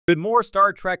Could more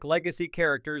Star Trek Legacy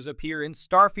characters appear in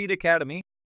Starfleet Academy?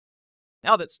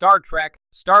 Now that Star Trek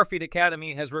Starfleet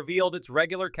Academy has revealed its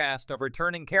regular cast of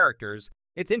returning characters,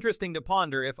 it's interesting to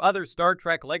ponder if other Star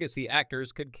Trek Legacy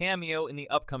actors could cameo in the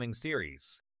upcoming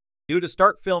series. Due to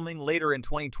start filming later in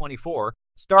 2024,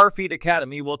 Starfleet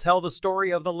Academy will tell the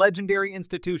story of the legendary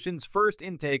institution's first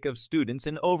intake of students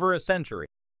in over a century.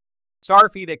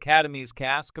 Starfleet Academy's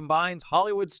cast combines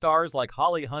Hollywood stars like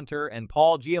Holly Hunter and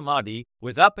Paul Giamatti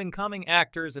with up-and-coming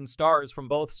actors and stars from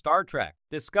both Star Trek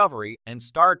Discovery and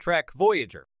Star Trek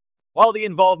Voyager. While the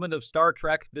involvement of Star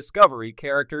Trek Discovery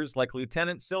characters like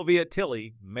Lieutenant Sylvia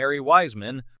Tilly, Mary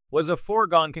Wiseman, was a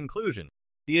foregone conclusion,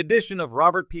 the addition of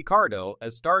Robert Picardo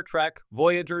as Star Trek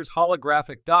Voyager's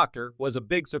holographic doctor was a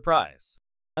big surprise.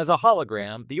 As a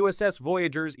hologram, the USS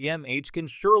Voyager's EMH can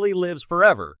surely live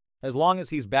forever, as long as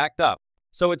he's backed up,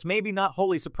 so it's maybe not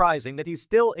wholly surprising that he's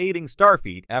still aiding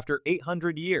Starfleet after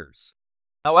 800 years.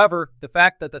 However, the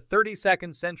fact that the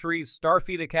 32nd century's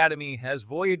Starfleet Academy has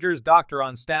Voyager's doctor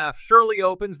on staff surely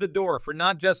opens the door for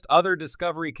not just other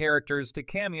Discovery characters to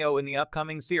cameo in the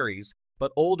upcoming series,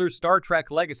 but older Star Trek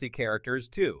Legacy characters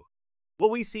too. Will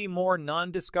we see more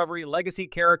non-Discovery Legacy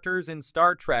characters in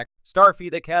Star Trek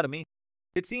Starfleet Academy?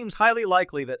 It seems highly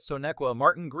likely that Sonequa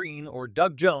Martin Green or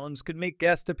Doug Jones could make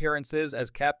guest appearances as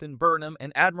Captain Burnham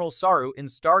and Admiral Saru in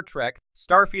Star Trek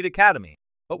Starfleet Academy.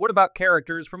 But what about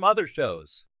characters from other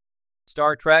shows?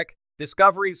 Star Trek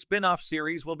Discovery's spin-off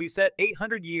series will be set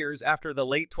 800 years after the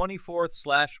late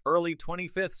 24th/early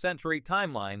 25th century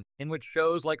timeline in which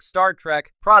shows like Star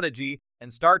Trek Prodigy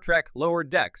and Star Trek Lower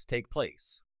Decks take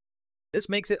place. This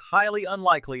makes it highly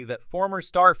unlikely that former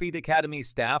Starfleet Academy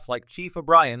staff like Chief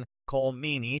O'Brien, Cole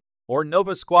Meany, or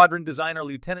Nova Squadron designer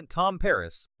Lieutenant Tom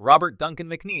Paris, Robert Duncan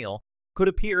McNeil, could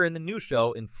appear in the new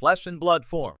show in flesh and blood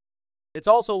form. It's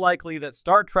also likely that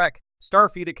Star Trek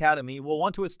Starfleet Academy will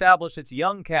want to establish its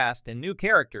young cast and new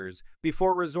characters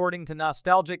before resorting to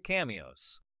nostalgic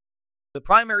cameos. The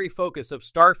primary focus of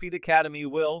Starfleet Academy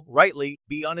will, rightly,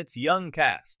 be on its young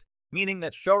cast, meaning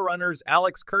that showrunners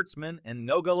Alex Kurtzman and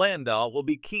Noga Landau will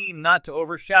be keen not to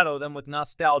overshadow them with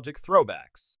nostalgic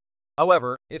throwbacks.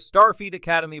 However, if Starfleet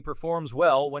Academy performs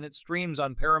well when it streams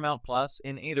on Paramount Plus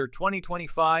in either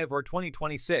 2025 or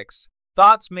 2026,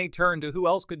 thoughts may turn to who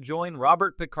else could join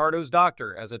Robert Picardo's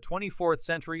doctor as a 24th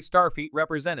century Starfleet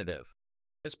representative.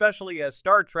 Especially as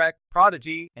Star Trek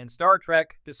Prodigy and Star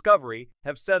Trek Discovery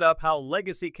have set up how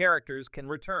legacy characters can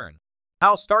return.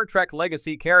 How Star Trek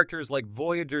Legacy characters like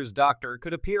Voyager's Doctor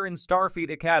could appear in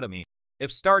Starfleet Academy.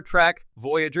 If Star Trek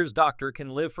Voyager's Doctor can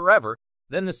live forever,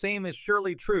 then the same is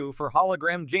surely true for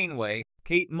hologram Janeway,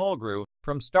 Kate Mulgrew,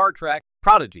 from Star Trek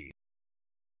Prodigy.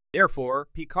 Therefore,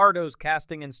 Picardo's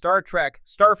casting in Star Trek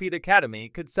Starfleet Academy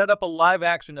could set up a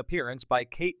live-action appearance by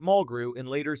Kate Mulgrew in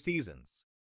later seasons.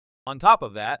 On top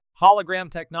of that,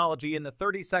 hologram technology in the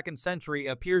 32nd century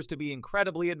appears to be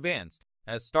incredibly advanced,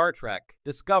 as Star Trek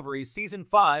Discovery Season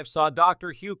 5 saw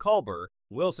Dr. Hugh Culber,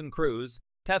 Wilson Cruz,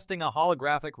 testing a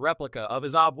holographic replica of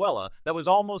his abuela that was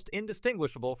almost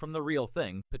indistinguishable from the real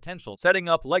thing, potential setting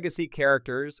up legacy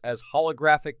characters as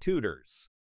holographic tutors.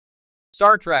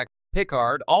 Star Trek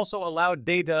Picard also allowed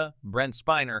Data, Brent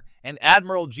Spiner, and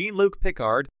Admiral Jean-Luc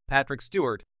Picard, Patrick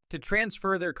Stewart, to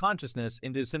transfer their consciousness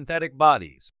into synthetic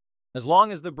bodies. As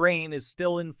long as the brain is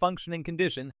still in functioning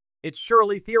condition, it's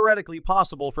surely theoretically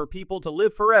possible for people to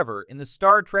live forever in the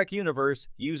Star Trek universe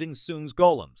using Soong's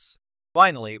golems.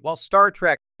 Finally, while Star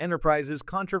Trek Enterprise's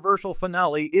controversial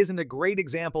finale isn't a great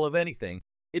example of anything,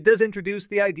 it does introduce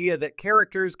the idea that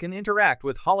characters can interact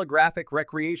with holographic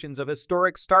recreations of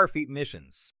historic Starfleet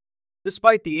missions.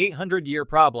 Despite the 800-year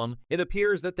problem, it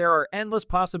appears that there are endless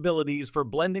possibilities for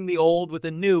blending the old with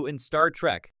the new in Star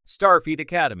Trek Starfleet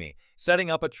Academy, setting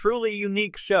up a truly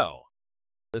unique show.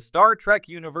 The Star Trek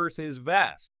universe is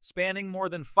vast, spanning more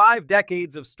than 5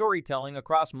 decades of storytelling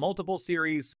across multiple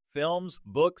series, films,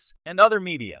 books, and other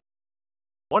media.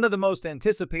 One of the most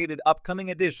anticipated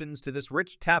upcoming additions to this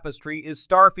rich tapestry is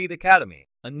Starfleet Academy,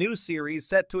 a new series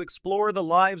set to explore the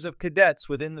lives of cadets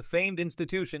within the famed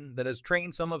institution that has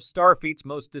trained some of Starfleet's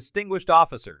most distinguished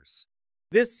officers.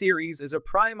 This series is a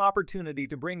prime opportunity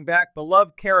to bring back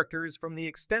beloved characters from the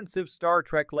extensive Star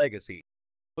Trek legacy.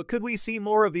 But could we see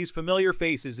more of these familiar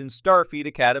faces in Starfleet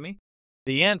Academy?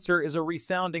 The answer is a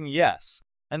resounding yes,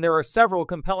 and there are several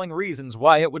compelling reasons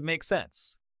why it would make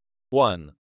sense.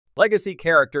 1. Legacy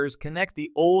characters connect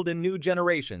the old and new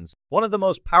generations. One of the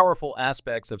most powerful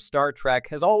aspects of Star Trek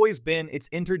has always been its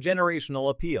intergenerational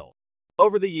appeal.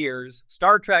 Over the years,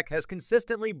 Star Trek has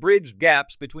consistently bridged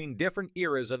gaps between different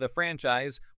eras of the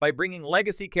franchise by bringing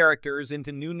legacy characters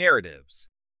into new narratives.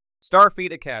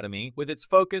 Starfleet Academy, with its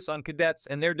focus on cadets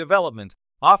and their development,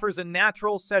 offers a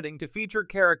natural setting to feature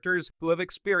characters who have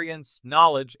experience,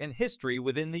 knowledge, and history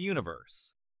within the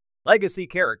universe. Legacy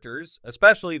characters,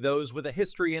 especially those with a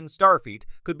history in Starfleet,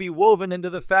 could be woven into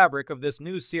the fabric of this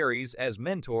new series as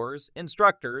mentors,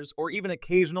 instructors, or even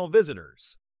occasional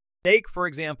visitors. Take, for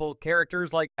example,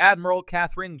 characters like Admiral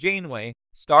Catherine Janeway,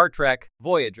 Star Trek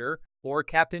Voyager, or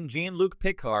Captain Jean-Luc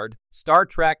Picard, Star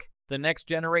Trek The Next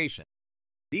Generation.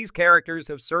 These characters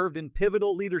have served in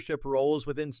pivotal leadership roles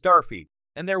within Starfleet,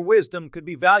 and their wisdom could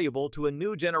be valuable to a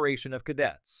new generation of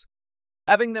cadets.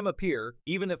 Having them appear,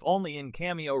 even if only in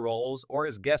cameo roles or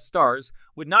as guest stars,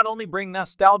 would not only bring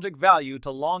nostalgic value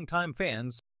to longtime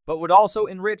fans, but would also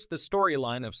enrich the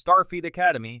storyline of Starfleet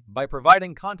Academy by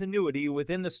providing continuity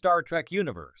within the Star Trek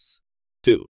universe.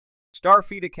 2.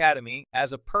 Starfleet Academy,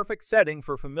 as a perfect setting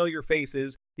for familiar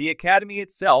faces, the Academy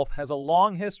itself has a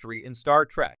long history in Star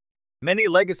Trek. Many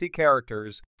legacy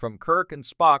characters, from Kirk and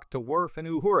Spock to Worf and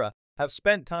Uhura, have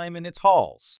spent time in its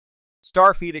halls.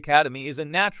 Starfleet Academy is a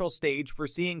natural stage for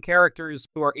seeing characters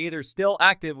who are either still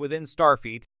active within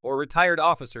Starfleet or retired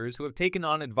officers who have taken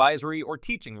on advisory or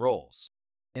teaching roles.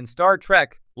 In Star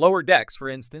Trek Lower Decks, for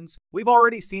instance, we've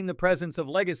already seen the presence of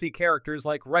legacy characters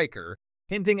like Riker,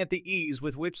 hinting at the ease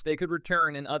with which they could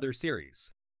return in other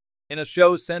series. In a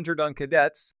show centered on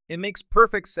cadets, it makes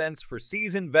perfect sense for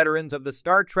seasoned veterans of the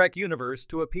Star Trek universe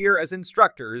to appear as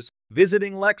instructors,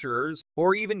 visiting lecturers,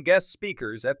 or even guest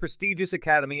speakers at prestigious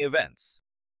Academy events.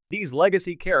 These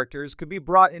legacy characters could be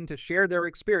brought in to share their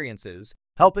experiences,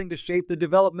 helping to shape the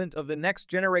development of the next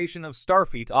generation of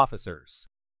Starfleet officers.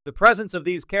 The presence of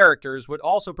these characters would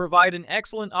also provide an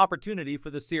excellent opportunity for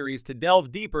the series to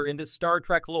delve deeper into Star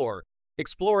Trek lore,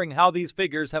 exploring how these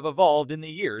figures have evolved in the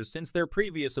years since their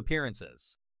previous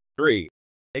appearances. 3.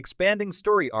 Expanding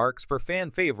story arcs for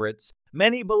fan favorites.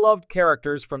 Many beloved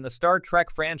characters from the Star Trek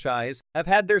franchise have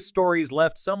had their stories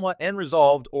left somewhat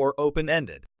unresolved or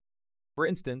open-ended. For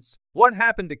instance, what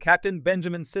happened to Captain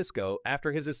Benjamin Sisko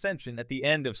after his ascension at the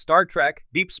end of Star Trek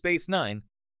Deep Space Nine?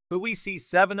 But we see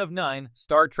 7 of 9,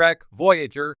 Star Trek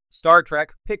Voyager, Star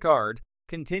Trek Picard,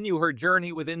 continue her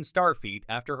journey within Starfleet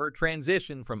after her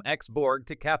transition from ex-Borg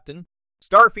to Captain.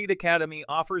 Starfleet Academy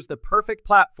offers the perfect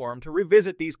platform to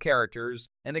revisit these characters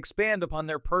and expand upon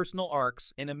their personal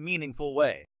arcs in a meaningful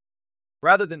way.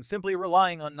 Rather than simply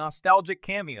relying on nostalgic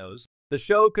cameos, the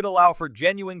show could allow for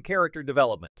genuine character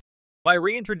development. By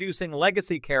reintroducing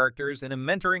legacy characters in a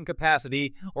mentoring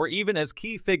capacity or even as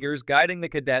key figures guiding the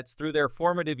cadets through their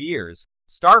formative years,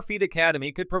 Starfleet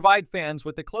Academy could provide fans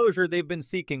with the closure they've been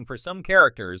seeking for some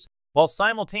characters, while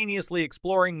simultaneously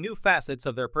exploring new facets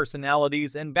of their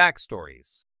personalities and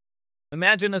backstories.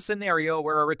 Imagine a scenario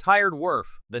where a retired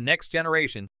Worf, the Next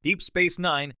Generation, Deep Space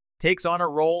Nine, takes on a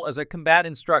role as a combat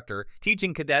instructor,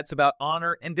 teaching cadets about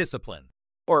honor and discipline.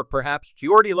 Or perhaps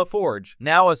Geordi LaForge,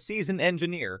 now a seasoned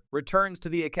engineer, returns to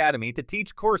the Academy to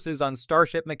teach courses on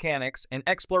starship mechanics and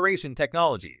exploration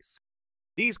technologies.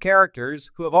 These characters,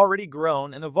 who have already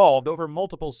grown and evolved over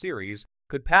multiple series,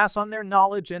 could pass on their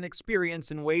knowledge and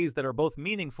experience in ways that are both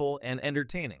meaningful and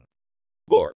entertaining.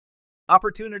 4.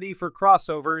 Opportunity for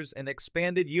crossovers and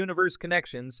expanded universe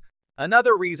connections.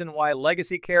 Another reason why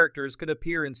legacy characters could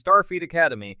appear in Starfleet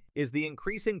Academy is the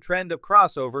increasing trend of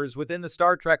crossovers within the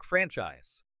Star Trek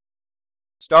franchise.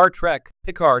 Star Trek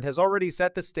Picard has already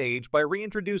set the stage by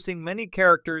reintroducing many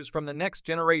characters from the Next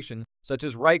Generation, such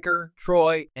as Riker,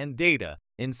 Troy, and Data,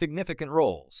 in significant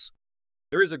roles.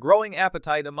 There is a growing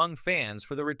appetite among fans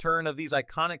for the return of these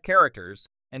iconic characters,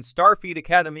 and Starfleet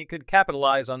Academy could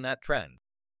capitalize on that trend.